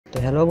তো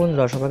হ্যালো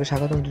বন্ধুরা, সবাইকে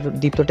স্বাগতম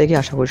দীপ্ত টেকে।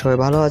 আশা করি সবাই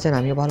ভালো আছেন,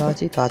 আমিও ভালো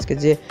আছি। তো আজকে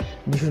যে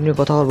বিষয় নিয়ে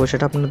কথা বলবো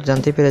সেটা আপনারা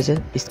জানতেই পেরেছেন,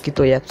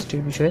 স্কিতো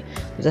অ্যাপসটির বিষয়ে।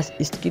 জাস্ট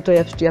স্কিতো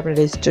অ্যাপসটি আপনি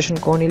রেজিস্ট্রেশন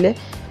করে নিলে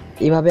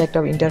এইভাবে একটা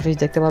ইন্টারফেস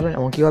দেখতে পাবেন,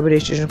 এবং কীভাবে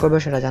রেজিস্ট্রেশন করবে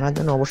সেটা জানার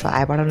জন্য অবশ্যই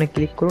আই বাটনে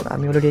ক্লিক করুন।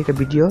 আমি অলরেডি একটা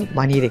ভিডিও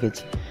বানিয়ে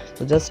রেখেছি।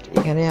 তো জাস্ট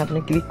এখানে আপনি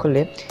ক্লিক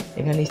করলে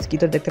এখানে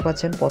স্কিতো দেখতে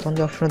পাচ্ছেন। প্রথম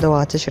যে অপশনটা দেওয়া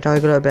আছে সেটা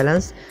হয়ে গেলো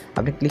ব্যালেন্স।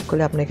 আপনি ক্লিক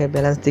করলে আপনাকে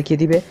ব্যালেন্স দেখিয়ে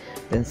দিবে।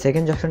 দেন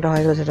সেকেন্ড যে অপশনটা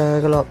হয়ে গেলো সেটা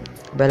হয়ে গেলো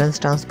ব্যালেন্স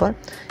ট্রান্সফার।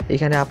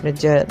 এখানে আপনি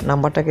যে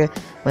নাম্বারটাকে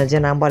মানে যে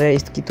নাম্বারে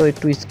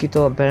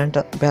স্কিতো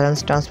ব্যালেন্স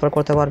ট্রান্সফার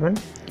করতে পারবেন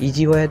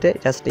ইজি ওয়েতে।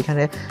 জাস্ট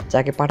এখানে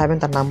যাকে পাঠাবেন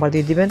তার নাম্বার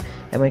দিয়ে দিবেন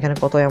এবং এখানে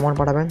কত অ্যামাউন্ট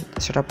পাঠাবেন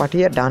সেটা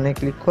পাঠিয়ে ডানে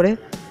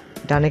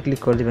ক্লিক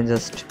করে দিবেন।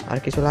 জাস্ট আর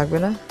কিছু লাগবে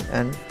না,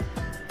 অ্যান্ড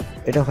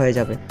এটা হয়ে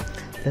যাবে।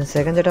 দেন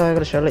সেকেন্ড যেটা হয়ে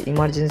গেলো সেটা হলো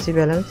ইমার্জেন্সি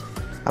ব্যালেন্স।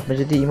 আপনি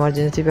যদি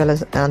ইমার্জেন্সি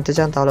ব্যালেন্স আনতে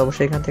চান তাহলে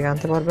অবশ্যই এখান থেকে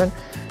আনতে পারবেন।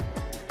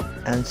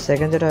 অ্যান্ড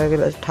সেকেন্ড যেটা হয়ে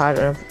গেলো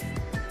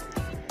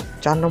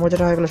 4 নম্বর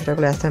যেটা হয়ে গেলো সেটা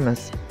হলো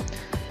SMS।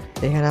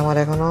 এখানে আমার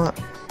এখনও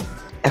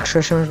 100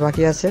 SMS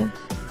বাকি আছে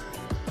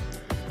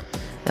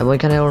এবং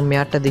এখানে ওর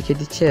মেয়াদটা দেখিয়ে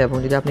দিচ্ছে। এবং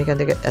যদি আপনি এখান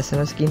থেকে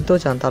SMS কিনতেও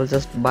চান তাহলে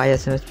জাস্ট বাই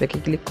SMS প্যাকে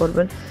ক্লিক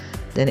করবেন।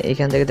 দেন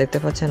এখান থেকে দেখতে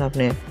পাচ্ছেন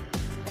আপনি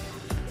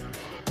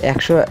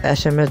 100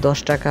 SMS 10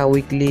 টাকা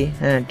উইকলি,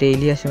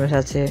 ডেইলি SMS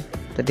আছে।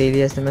 তো ডেইলি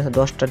SMS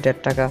 10টা 1.5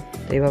 টাকা।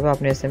 তো এইভাবে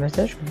আপনি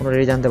SMS-এর সম্পূর্ণ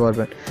রেট জানতে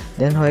পারবেন।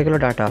 দেন হয়ে গেল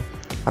ডাটা।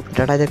 আপনি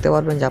ডাটায় দেখতে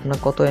পারবেন যে আপনার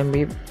কত MB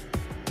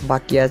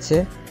বাকি আছে।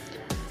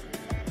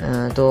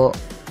 তো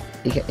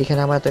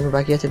এখানে আমার এত MB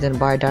বাকি আছে। দেন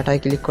বাই ডাটায়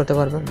ক্লিক করতে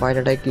পারবেন। বাই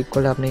ডাটায় ক্লিক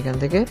করলে আপনি এখান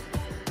থেকে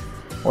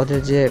ওদের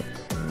যে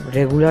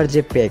রেগুলার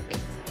যে প্যাক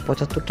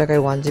 75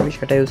 টাকায় 1 GB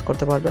সেটা ইউজ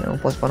করতে পারবেন, এবং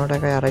 55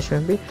 টাকায় 250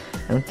 MB,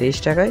 এবং 23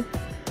 টাকায়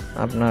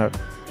আপনার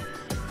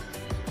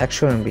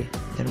 100 MB।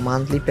 দেন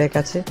মান্থলি প্যাক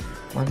আছে।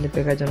 মান্থলি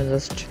প্যাকের জন্য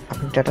জাস্ট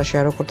আপনি ডাটা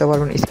শেয়ারও করতে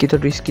পারবেন স্কিতো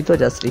টু স্কিতো।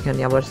 জাস্ট এখানে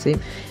আবার সেম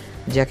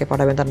যাকে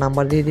পাঠাবেন তার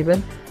নাম্বার দিয়ে দিবেন।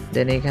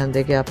 দেন এখান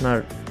থেকে আপনার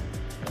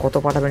কত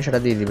পাঠাবেন সেটা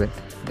দিয়ে দিবেন।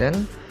 দেন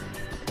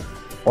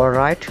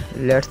অলরাইট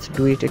লেটস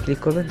ডু ইটে ক্লিক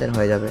করবেন, দেন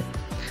হয়ে যাবে।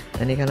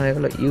 দেন এখানে হয়ে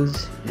গেলো ইউজ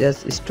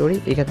জাস্ট স্টোরি।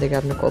 এখান থেকে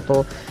আপনি কত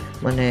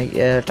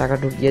টাকা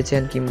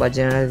ঢুকিয়েছেন, কিংবা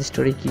জেনারেল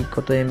স্টোরি কি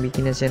কত MB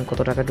কিনেছেন, কত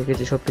টাকা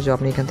ঢুকিয়েছে, সব কিছু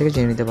আপনি এখান থেকে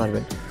জেনে নিতে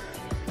পারবেন।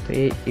 তো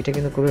এটা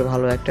কিন্তু খুবই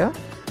ভালো একটা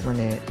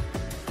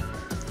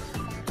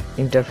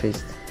ইন্টারফেস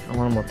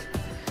আমার মতে।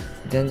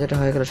 দেন যেটা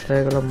হয়ে গেলো সেটা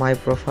হয়ে গেলো মাই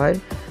প্রোফাইল।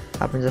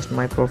 আপনি জাস্ট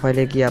মাই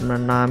প্রোফাইলে গিয়ে আপনার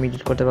নাম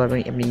এডিট করতে পারবেন,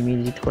 আপনি ইমেল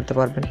এডিট করতে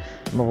পারবেন,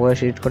 বা বয়স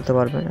এডিট করতে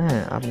পারবেন।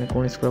 আপনি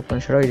কোন স্কুল করেন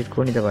সেটাও এডিট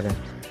করে নিতে পারেন।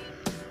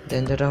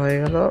 দেন যেটা হয়ে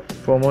গেল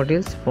প্রোমো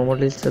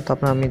ডিলসে তো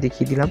আমি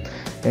দেখিয়ে দিলাম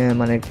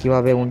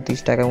কীভাবে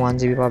 29 টাকায় 1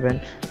 GB পাবেন,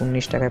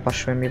 19 টাকায়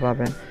 500 MB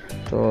পাবেন।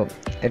 তো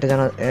এটা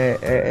জানা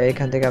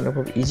এখান থেকে আপনি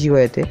খুব ইজি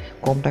ওয়েতে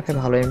কম টাকায়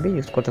ভালো MB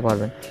ইউজ করতে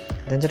পারবেন।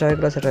 দেন যেটা হয়ে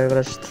গেলো সেটা হয়ে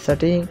গেলো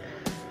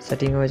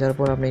সেটিং হয়ে যাওয়ার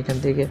পর আপনি এখান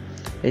থেকে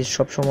এই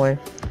সবসময়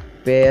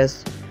pay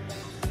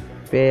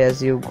as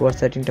you go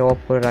সেটিংটা of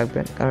করে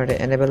রাখবেন, কারণ এটা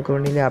এনেবল করে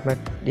নিলে আপনার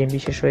MB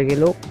শেষ হয়ে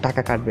গেলেও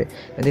টাকা কাটবে।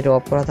 কিন্তু এটা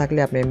অফ করা থাকলে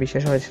আপনি MB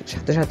শেষ হওয়ার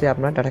সাথে সাথে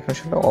আপনার ডাটা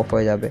কানেকশনটা অফ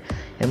হয়ে যাবে,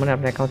 এর মানে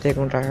আপনার অ্যাকাউন্ট থেকে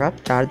কোনো টাকা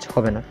চার্জ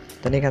হবে না।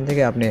 তাহলে এখান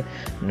থেকে আপনি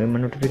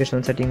নোটিফিকেশন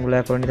সেটিংগুলো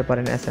করে নিতে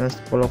পারেন, SMS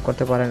ব্লক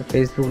করতে পারেন,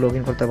 ফেসবুক লগ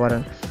ইন করতে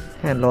পারেন,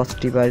 লস্ট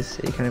ডিভাইস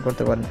এখানে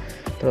করতে পারেন।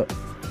 তো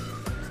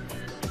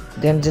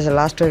দেন যে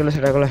লাস্ট হয়ে গেলো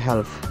সেটা হলো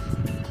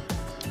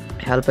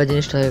হেল্পের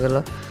জিনিসটা হয়ে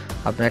গেলো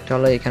আপনার একটা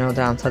হলো এখানে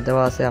ওদের আনসার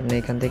দেওয়া আছে, আপনি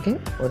এখান থেকে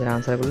ওদের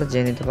আনসারগুলো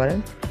জেনে নিতে পারেন।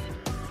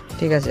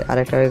 ঠিক আছে,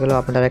 আরেকটা হয়ে গেলো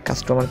আপনার ডাইরেক্ট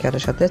কাস্টমার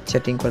কেয়ারের সাথে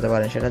চ্যাটিং করতে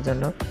পারেন। সেটার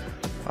জন্য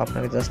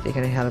আপনাকে জাস্ট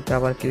এখানে হেল্পে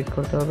আবার ক্লিক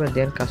করতে হবে,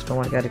 দেন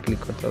কাস্টমার কেয়ারে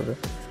ক্লিক করতে হবে।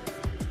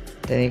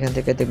 দেন এখান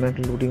থেকে দেখবেন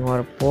একটা লুডিং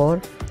হওয়ার পর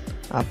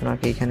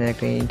আপনাকে এখানে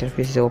একটা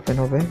ইন্টারফেস ওপেন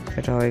হবে।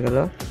 সেটা হয়ে গেল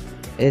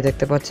এই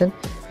দেখতে পাচ্ছেন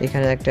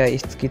এখানে একটা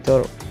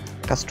স্কিতোর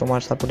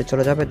কাস্টমার সাপোর্টে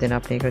চলে যাবে। দেন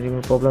আপনি এখানে যদি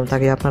কোনো প্রবলেম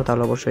থাকে আপনার,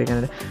 তাহলে অবশ্যই এখানে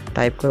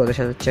টাইপ করে ওদের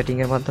সাথে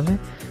চ্যাটিংয়ের মাধ্যমে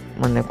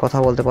কথা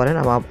বলতে পারেন,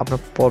 আপনার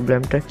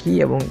প্রবলেমটা কী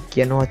এবং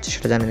কেন হচ্ছে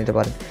সেটা জানিয়ে নিতে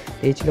পারেন।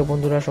 এই ছিল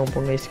বন্ধুরা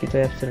সম্পূর্ণ স্কিতো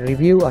অ্যাপসের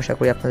রিভিউ। আশা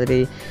করি আপনাদের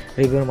এই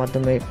রিভিউর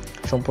মাধ্যমে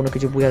সম্পূর্ণ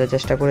কিছু বোঝাতে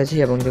চেষ্টা করেছি,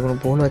 এবং যদি কোনো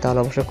ভুল হয় তাহলে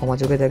অবশ্যই ক্ষমা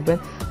চোখে দেখবেন।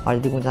 আর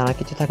যদি কোনো জানার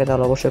কিছু থাকে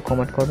তাহলে অবশ্যই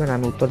কমেন্ট করবেন,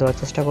 আমি উত্তর দেওয়ার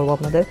চেষ্টা করবো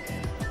আপনাদের।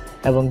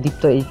 এবং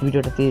দীপ্ত এই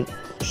ভিডিওটাতে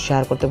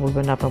শেয়ার করতে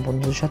ভুলবেন না আপনার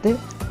বন্ধুদের সাথে,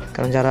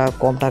 কারণ যারা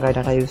কম টাকায়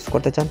ডাটা ইউজ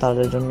করতে চান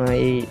তাদের জন্য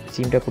এই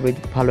সিমটা খুবই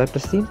ভালো একটা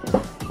সিম।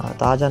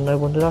 তা জানাই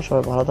বন্ধুরা,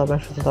 সবাই ভালো থাকবেন,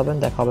 সুস্থ থাকবেন।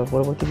 দেখা হবে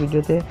পরবর্তী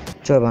ভিডিওতে।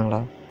 জয় বাংলা।